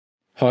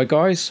Hi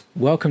guys,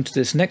 welcome to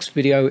this next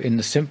video in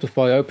the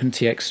Simplify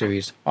OpenTX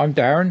series. I'm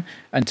Darren,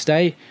 and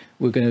today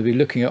we're going to be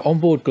looking at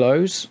onboard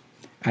glows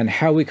and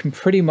how we can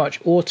pretty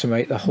much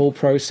automate the whole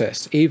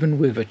process, even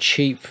with a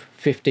cheap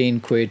 15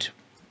 quid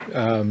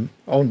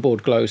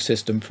onboard glow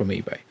system from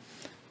eBay.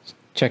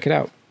 Check it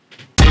out.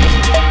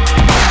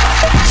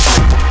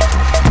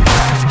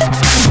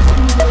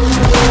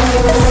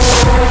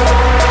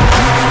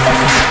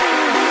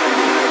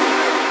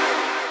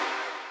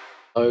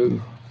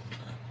 So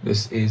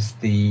this is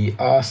the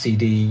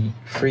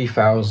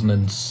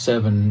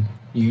RCD3007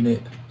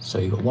 unit. So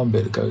you've got one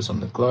bit that goes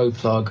on the glow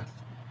plug,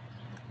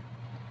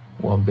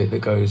 one bit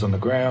that goes on the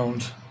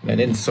ground,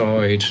 and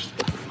inside,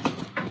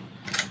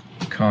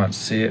 you can't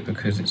see it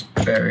because it's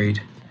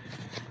buried,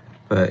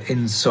 but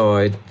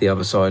inside the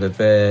other side of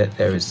there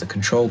is the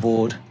control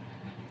board.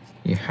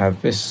 You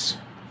have this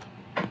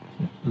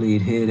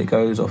lead here that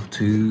goes off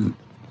to,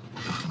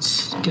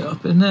 let's get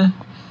up in there.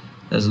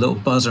 There's a little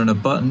buzzer and a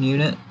button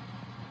unit.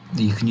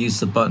 You can use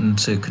the button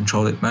to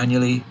control it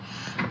manually,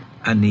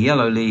 and the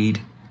yellow lead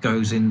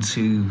goes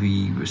into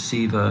the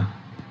receiver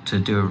to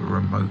do it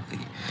remotely.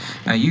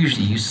 Now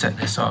usually you set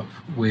this up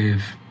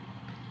with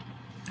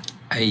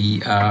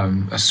a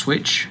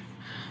switch,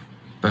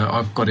 but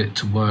I've got it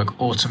to work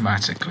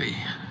automatically.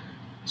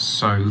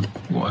 So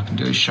what I can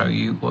do is show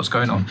you what's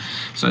going on.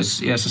 So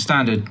it's a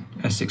standard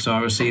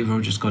S6R receiver.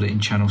 I've just got it in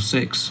channel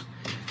 6.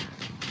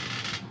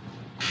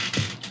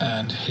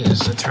 And here's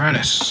the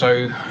Tyrannus.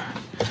 So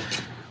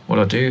what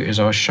I'll do is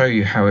I'll show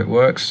you how it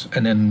works,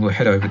 and then we'll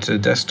head over to the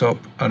desktop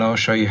and I'll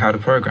show you how to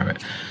program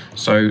it.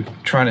 So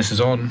Tyrannus is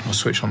on. I'll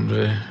switch on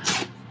the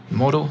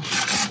model.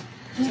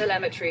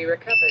 Telemetry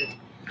recovered.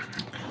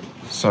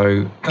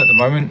 So at the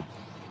moment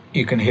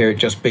you can hear it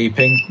just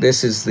beeping.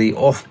 This is the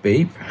off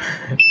beep.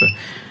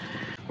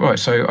 Right,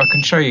 so I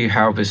can show you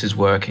how this is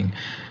working.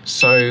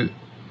 So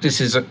this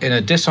is in a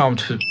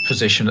disarmed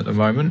position at the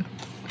moment.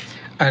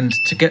 And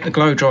to get the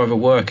glow driver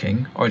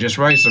working, I just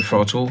raise the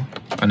throttle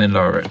and then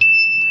lower it.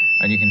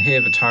 And you can hear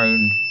the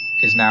tone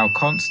is now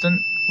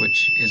constant,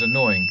 which is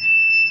annoying.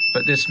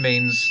 But this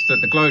means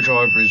that the glow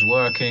driver is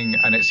working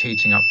and it's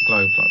heating up the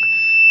glow plug.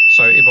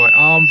 So if I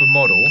arm the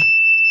model,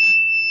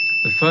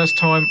 the first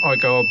time I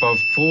go above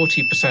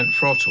 40%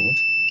 throttle,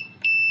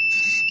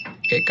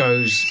 it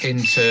goes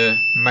into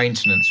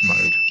maintenance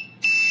mode.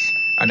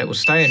 And it will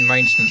stay in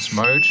maintenance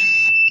mode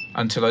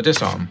until I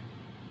disarm.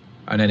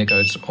 And then it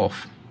goes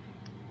off.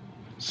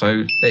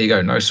 So there you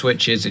go, no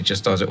switches, it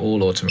just does it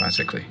all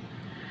automatically.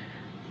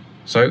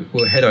 So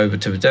we'll head over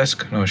to the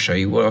desk and I'll show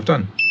you what I've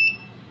done.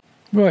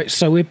 Right,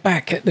 so we're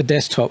back at the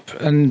desktop,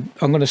 and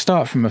I'm going to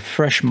start from a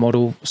fresh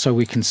model so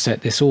we can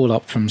set this all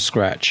up from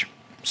scratch,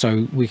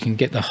 so we can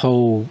get the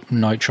whole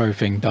Nitro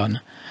thing done.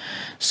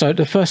 So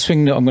the first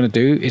thing that I'm going to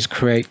do is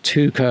create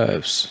two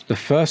curves. The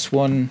first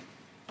one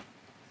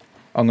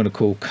I'm going to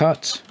call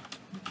cut,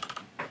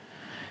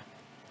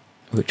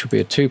 which will be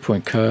a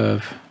 2-point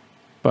curve,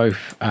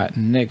 both at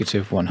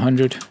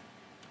 -100,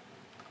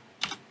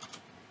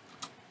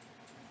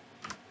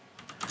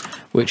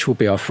 which will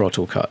be our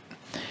throttle cut.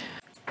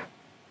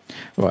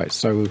 Right,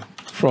 so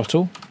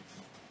throttle,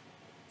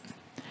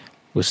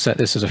 we'll set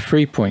this as a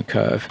 3-point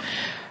curve,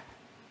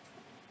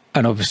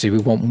 and obviously we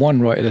want one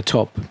right at the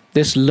top.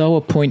 This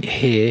lower point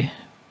here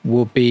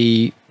will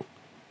be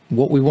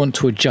what we want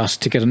to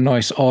adjust to get a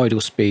nice idle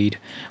speed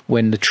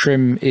when the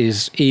trim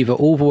is either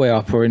all the way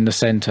up or in the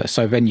center,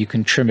 so then you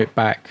can trim it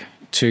back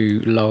to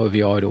lower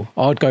the idle.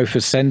 I'd go for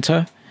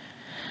center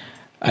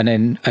and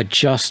then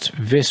adjust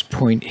this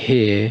point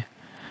here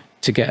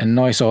to get a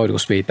nice idle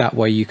speed. That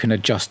way you can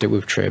adjust it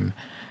with trim,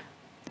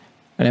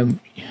 and then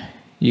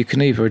you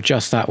can either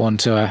adjust that one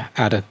to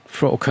add a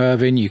throttle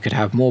curve in. You could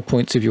have more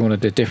points if you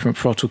wanted a different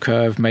throttle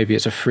curve. Maybe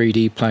it's a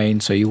 3D plane,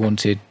 so you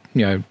wanted,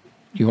 you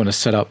want to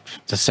set up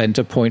the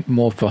center point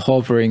more for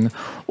hovering,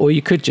 or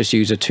you could just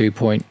use a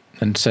 2-point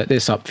and set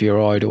this up for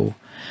your idle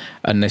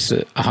and this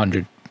at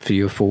 100 for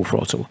your full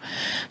throttle.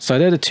 So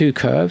they're the two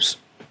curves.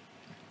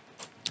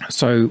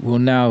 So we'll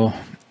now,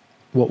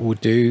 what we'll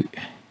do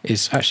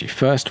is actually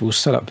first we'll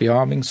set up the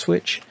arming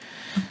switch.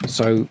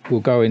 So we'll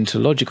go into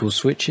logical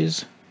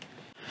switches.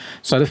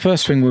 So the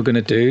first thing we're going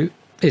to do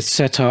is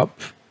set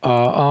up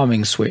our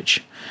arming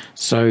switch.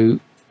 So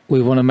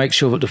we want to make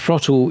sure that the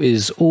throttle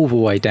is all the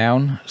way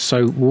down.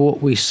 So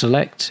what we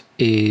select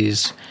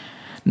is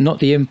not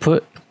the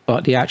input,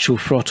 but the actual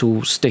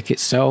throttle stick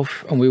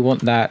itself, and we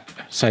want that,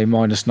 say,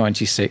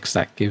 -96.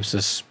 That gives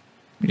us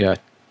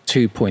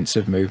 2 points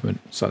of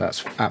movement, so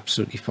that's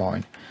absolutely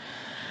fine.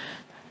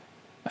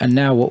 And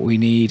now what we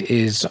need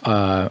is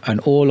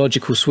an OR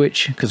logical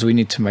switch, because we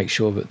need to make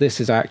sure that this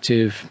is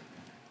active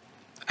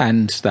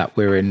and that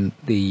we're in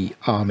the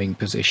arming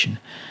position.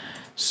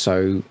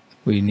 So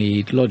we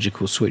need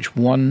logical switch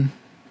 1,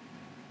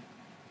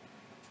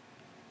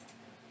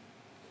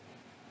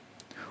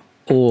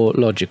 or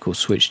logical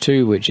switch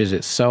 2, which is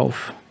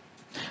itself.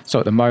 So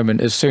at the moment,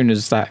 as soon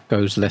as that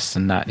goes less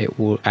than that, it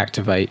will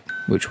activate,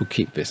 which will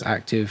keep this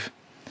active.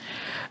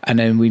 And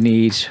then we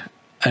need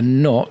a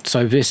NOT.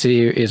 So this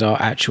here is our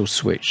actual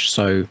switch.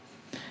 So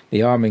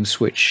The arming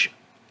switch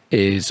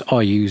is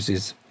I use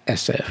is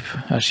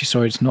SF. Actually,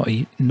 sorry, it's not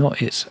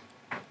it's.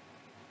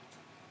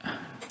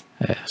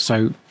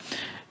 So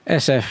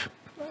SF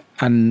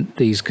and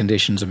these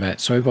conditions are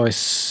met. So if I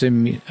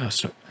simulate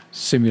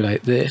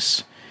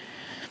this,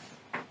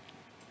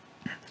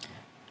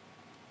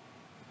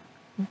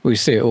 we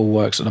see it all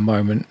works at the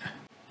moment.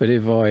 But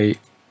if I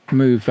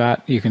move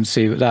that, you can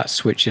see that that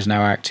switch is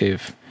now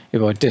active.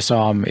 If I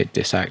disarm, it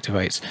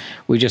disactivates.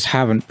 We just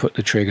haven't put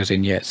the triggers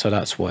in yet, so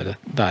that's why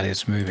that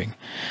is moving.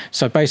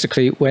 So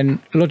basically,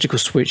 when logical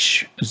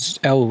switch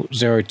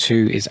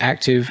L02 is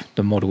active,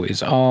 the model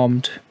is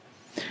armed.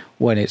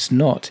 When it's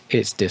not,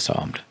 it's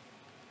disarmed.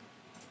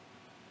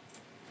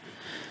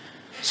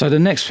 So the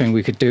next thing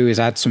we could do is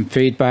add some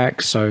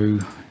feedback. So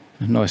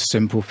a nice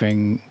simple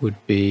thing would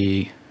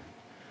be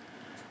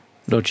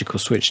logical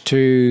switch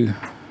 2,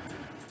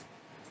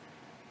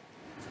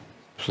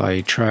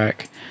 play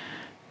track.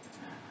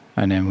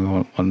 And then we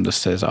want one that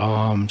says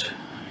armed.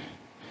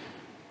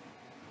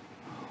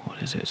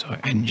 What is it? So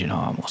engine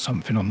arm or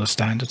something on the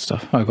standard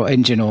stuff. I've got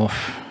engine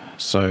off,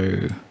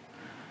 so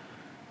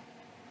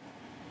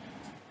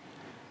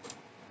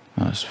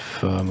that's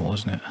thermal,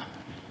 isn't it?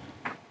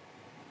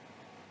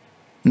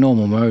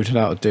 Normal mode,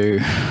 that'll do.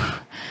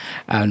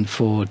 And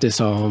for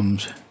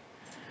disarmed,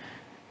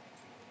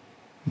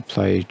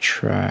 play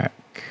track.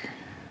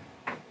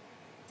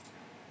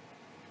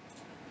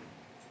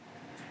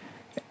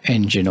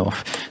 Engine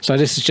off. So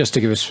this is just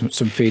to give us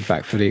some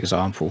feedback for the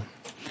example.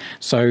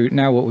 So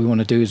now what we want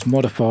to do is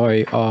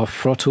modify our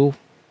throttle,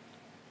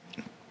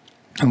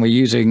 and we're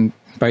using,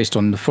 based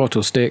on the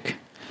throttle stick,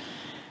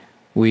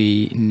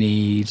 we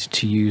need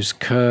to use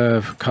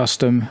curve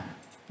custom,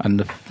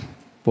 and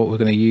what we're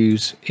going to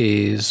use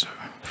is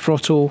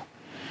throttle,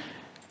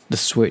 the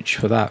switch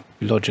for that,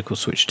 logical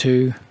switch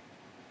 2.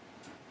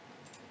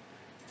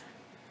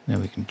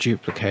 Then we can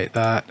duplicate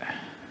that.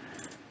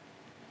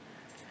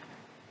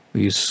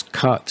 We use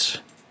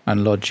cut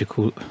and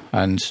logical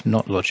and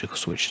not logical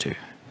switch 2.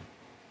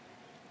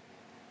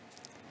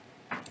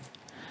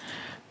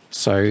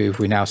 So if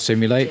we now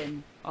simulate,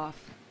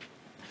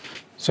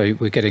 so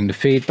we're getting the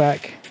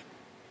feedback,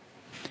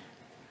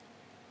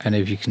 and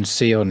if you can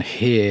see on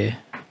here,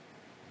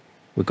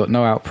 we've got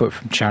no output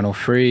from channel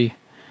 3.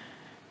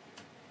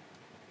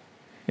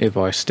 If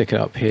I stick it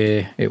up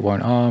here, it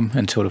won't arm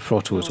until the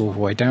throttle is all the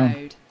way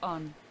down.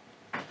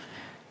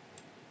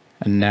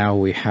 And now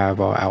we have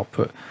our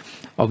output.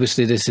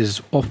 Obviously this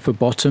is off the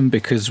bottom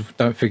because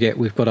don't forget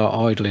we've got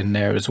our idle in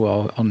there as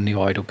well on the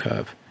idle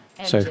curve.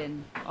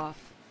 Engine off.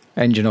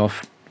 Engine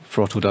off,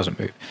 throttle doesn't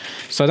move.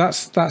 So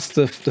that's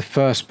the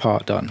first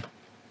part done.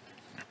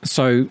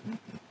 So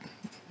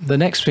the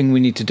next thing we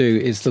need to do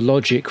is the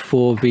logic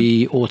for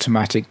the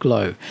automatic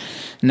glow.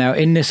 Now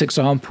in this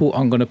example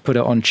I'm going to put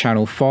it on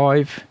channel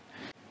 5.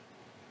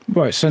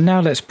 Right, so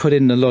now let's put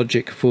in the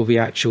logic for the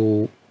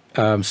actual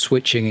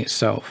switching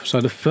itself.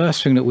 So the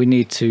first thing that we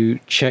need to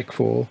check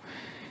for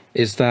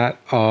is that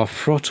our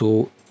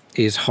throttle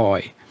is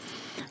high.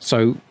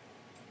 So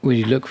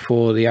we look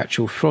for the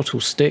actual throttle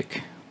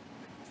stick,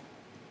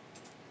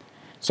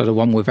 so the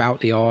one without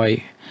the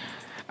eye,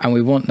 and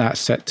we want that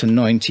set to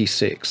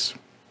 96,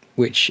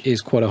 which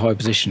is quite a high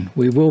position.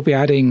 We will be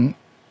adding,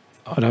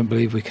 I don't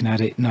believe we can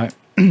add it, no.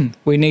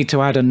 We need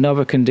to add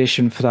another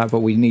condition for that, but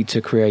we need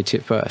to create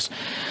it first.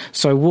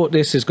 So what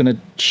this is going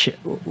to,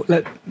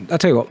 I'll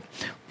tell you what,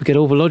 we get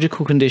all the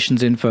logical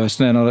conditions in first,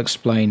 and then I'll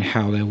explain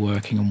how they're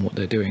working and what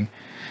they're doing.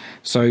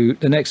 So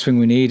the next thing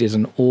we need is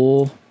an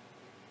OR.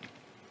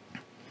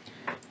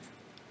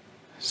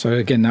 So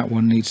again, that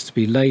one needs to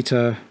be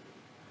later,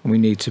 and we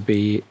need to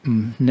be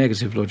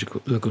negative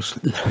logical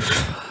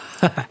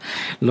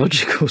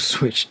logical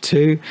switch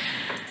 2.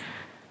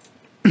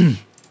 The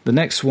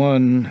next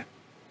one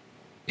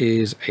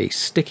is a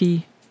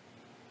sticky,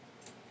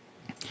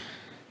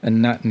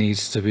 and that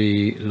needs to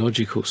be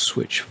logical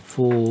switch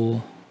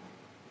 4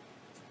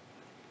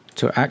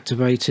 to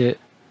activate it,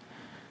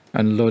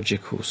 and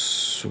logical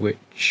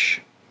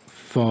switch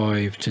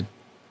 5 to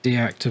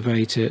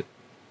deactivate it.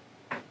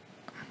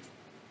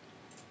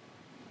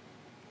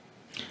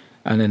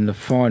 And then the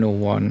final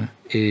one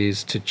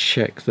is to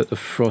check that the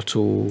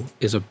throttle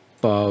is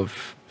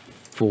above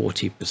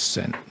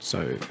 40%.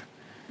 So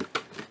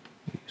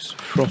use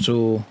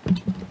throttle,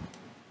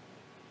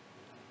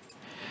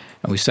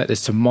 and we set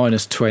this to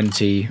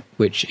 -20,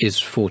 which is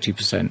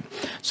 40%.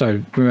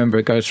 So remember,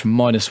 it goes from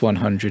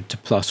 -100 to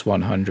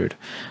 +100.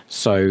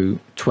 So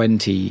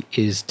 20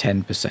 is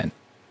 10%.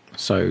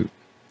 So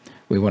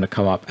we want to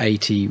come up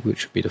 80,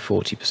 which would be the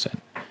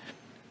 40%.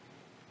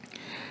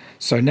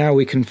 So now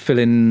we can fill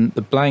in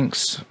the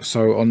blanks.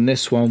 So on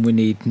this one, we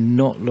need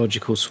not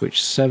logical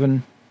switch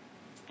 7.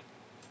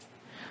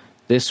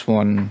 This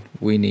one,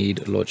 we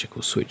need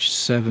logical switch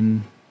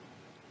 7.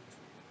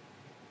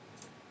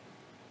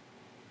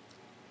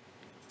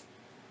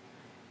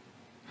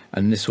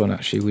 And this one,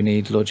 actually, we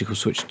need logical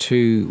switch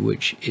 2,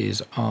 which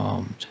is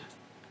armed.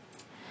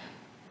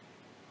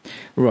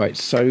 Right,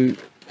 so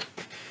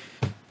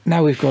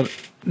now we've got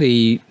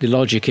the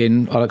logic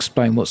in, I'll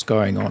explain what's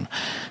going on.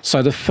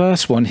 So the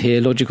first one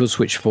here, logical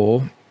switch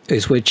 4,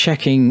 is we're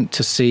checking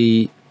to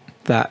see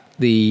that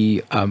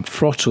the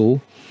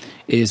throttle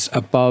is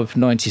above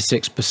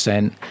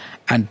 96%,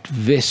 and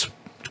this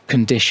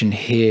condition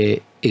here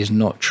is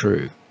not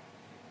true.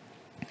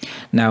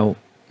 Now,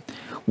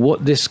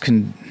 what this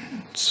can,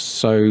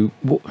 so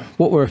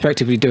what we're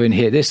effectively doing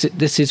here,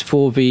 this is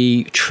for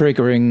the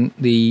triggering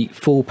the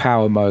full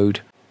power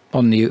mode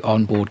on the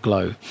onboard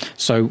glow.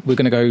 So we're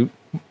going to go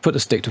put the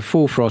stick to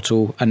full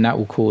throttle, and that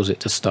will cause it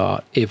to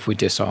start if we're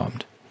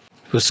disarmed.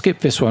 We'll skip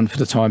this one for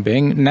the time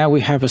being. Now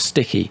we have a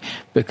sticky,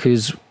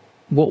 because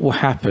what will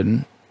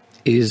happen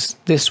is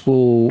this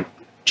will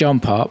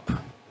jump up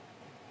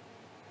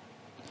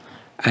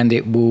and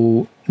it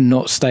will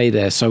not stay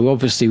there. So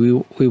obviously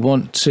we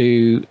want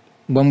to,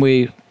 when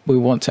we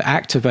want to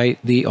activate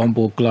the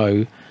onboard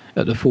glow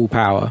at the full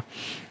power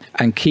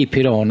and keep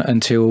it on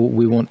until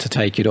we want to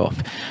take it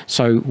off.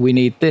 So we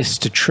need this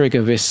to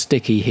trigger this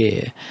sticky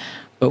here,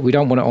 but we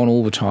don't want it on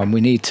all the time.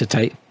 We need to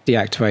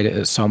deactivate it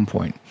at some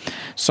point.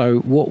 So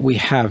what we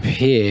have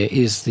here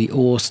is the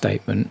OR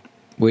statement,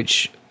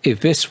 which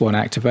if this one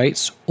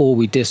activates or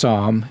we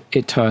disarm,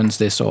 it turns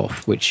this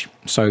off, which,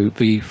 so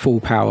the full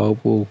power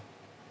will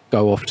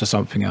go off to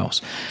something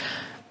else.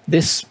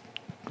 This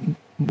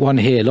one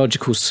here,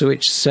 logical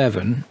switch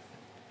 7,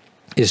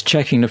 is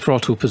checking the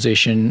throttle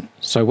position.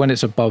 So when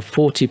it's above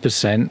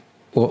 40%,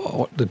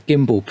 or the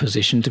gimbal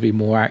position to be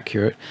more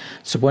accurate.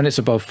 So when it's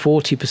above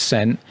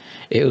 40%,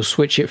 it will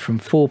switch it from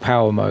full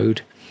power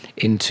mode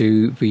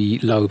into the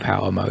low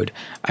power mode,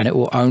 and it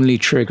will only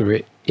trigger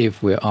it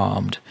if we're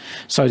armed.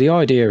 So the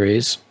idea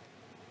is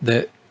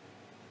that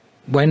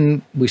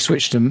when we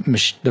switch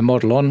the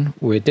model on,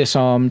 we're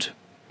disarmed,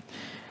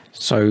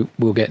 so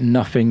we'll get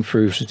nothing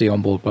through the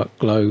onboard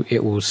glow.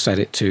 It will set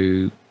it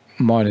to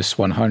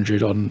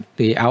 -100 on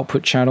the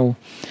output channel,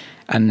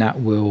 and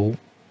that will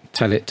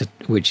tell it to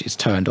which is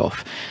turned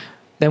off.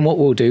 Then what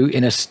we'll do,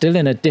 still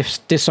in a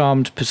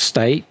disarmed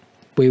state,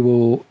 we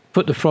will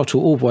put the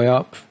throttle all the way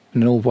up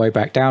and all the way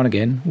back down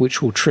again,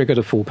 which will trigger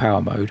the full power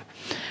mode.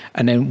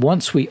 And then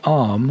once we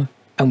arm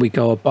and we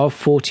go above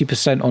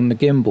 40% on the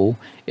gimbal,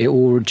 it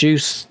will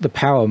reduce the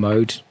power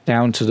mode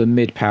down to the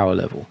mid power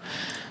level.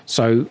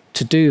 So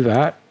to do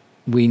that,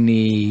 we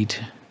need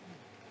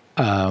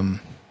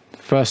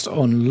first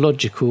on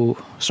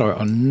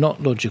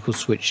not logical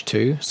switch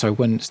 2. So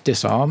when it's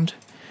disarmed,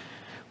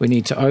 we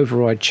need to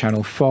override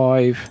channel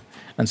 5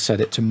 and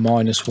set it to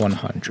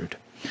 -100.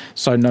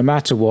 So no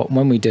matter what,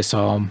 when we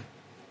disarm,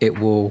 it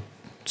will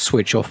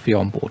switch off the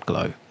onboard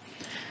glow.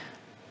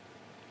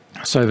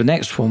 So the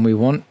next one we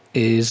want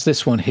is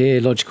this one here,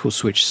 logical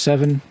switch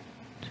 7.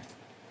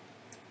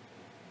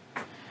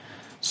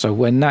 So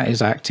when that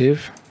is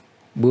active,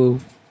 we'll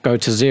go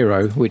to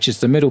 0, which is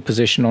the middle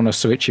position on a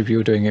switch if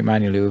you're doing it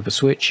manually with a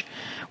switch,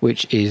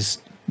 which is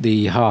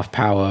the half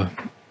power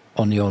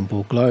on the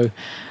onboard glow.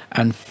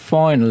 And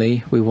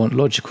finally, we want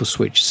logical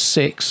switch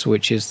 6,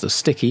 which is the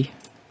sticky,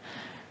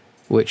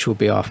 which will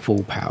be our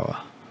full power.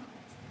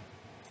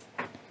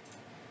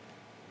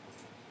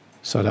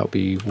 So that'll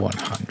be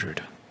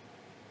 100.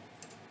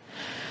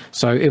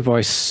 So if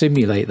I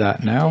simulate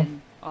that now,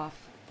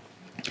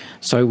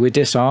 so we're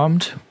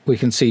disarmed, we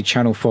can see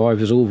channel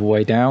 5 is all the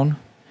way down.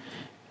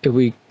 If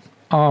we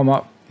arm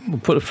up, we'll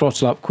put the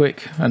throttle up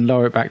quick and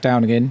lower it back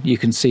down again, you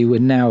can see we're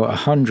now at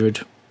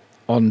 100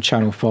 on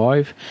channel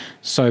 5.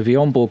 So the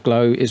onboard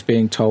glow is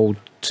being told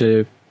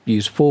to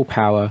use full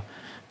power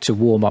to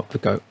warm up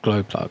the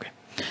glow plug.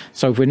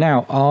 So if we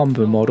now arm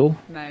the model,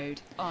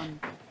 Mode on.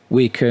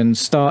 we can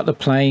start the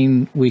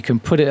plane, we can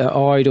put it at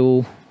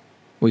idle,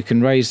 we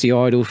can raise the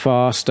idle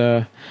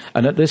faster,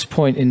 and at this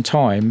point in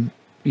time,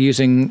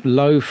 using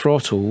low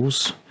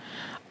throttles,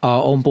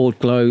 our onboard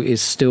glow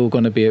is still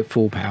going to be at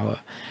full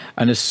power.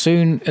 And as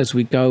soon as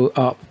we go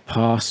up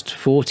past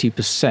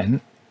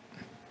 40%,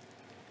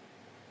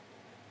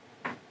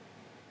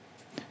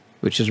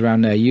 which is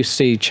around there, you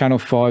see channel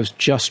 5's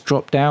just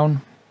dropped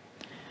down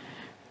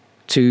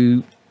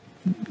to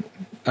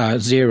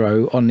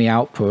 0 on the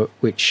output,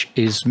 which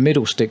is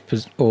middle stick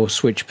or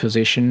switch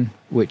position,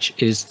 which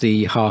is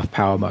the half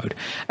power mode,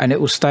 and it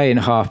will stay in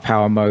half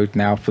power mode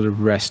now for the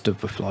rest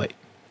of the flight.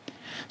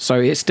 So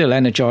it's still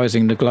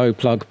energizing the glow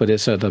plug, but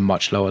it's at a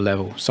much lower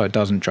level, so it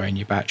doesn't drain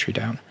your battery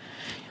down.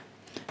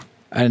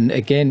 And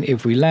again,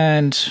 if we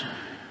land,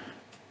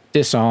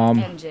 disarm,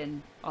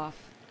 Engine off.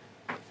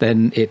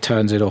 then it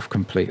turns it off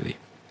completely.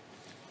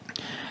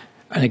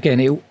 And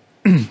again,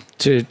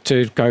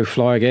 to go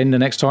fly again the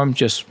next time,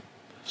 just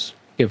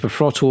give the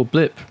throttle a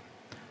blip,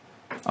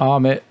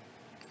 arm it,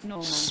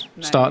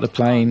 start the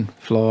plane,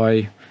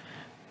 fly,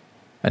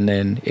 and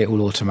then it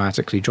will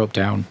automatically drop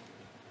down.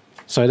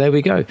 So there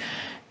we go.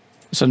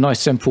 It's a nice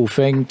simple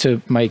thing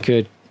to make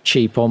a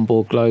cheap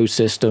onboard glow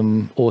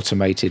system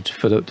automated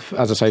for the,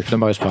 as I say, for the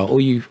most part.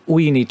 All you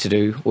need to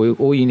do,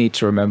 all you need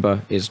to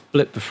remember is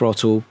blip the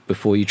throttle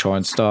before you try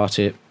and start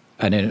it,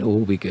 and then it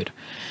will be good.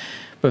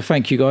 But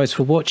thank you guys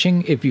for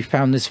watching. If you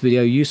found this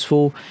video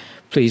useful,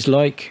 please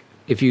like.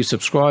 If you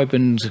subscribe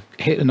and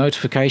hit the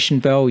notification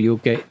bell, you'll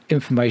get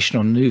information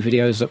on new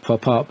videos that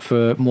pop up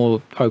for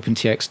more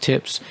OpenTX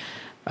tips.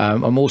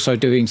 I'm also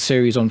doing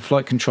series on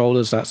flight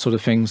controllers, that sort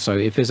of thing. So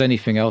if there's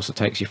anything else that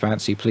takes your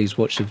fancy, please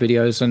watch the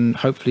videos and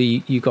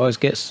hopefully you guys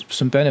get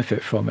some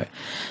benefit from it.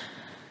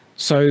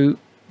 So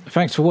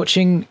thanks for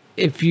watching.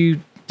 If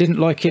you didn't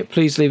like it,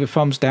 please leave a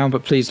thumbs down,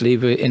 but please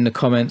leave it in the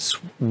comments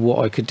what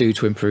I could do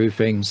to improve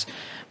things.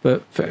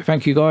 But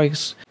thank you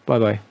guys. Bye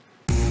bye.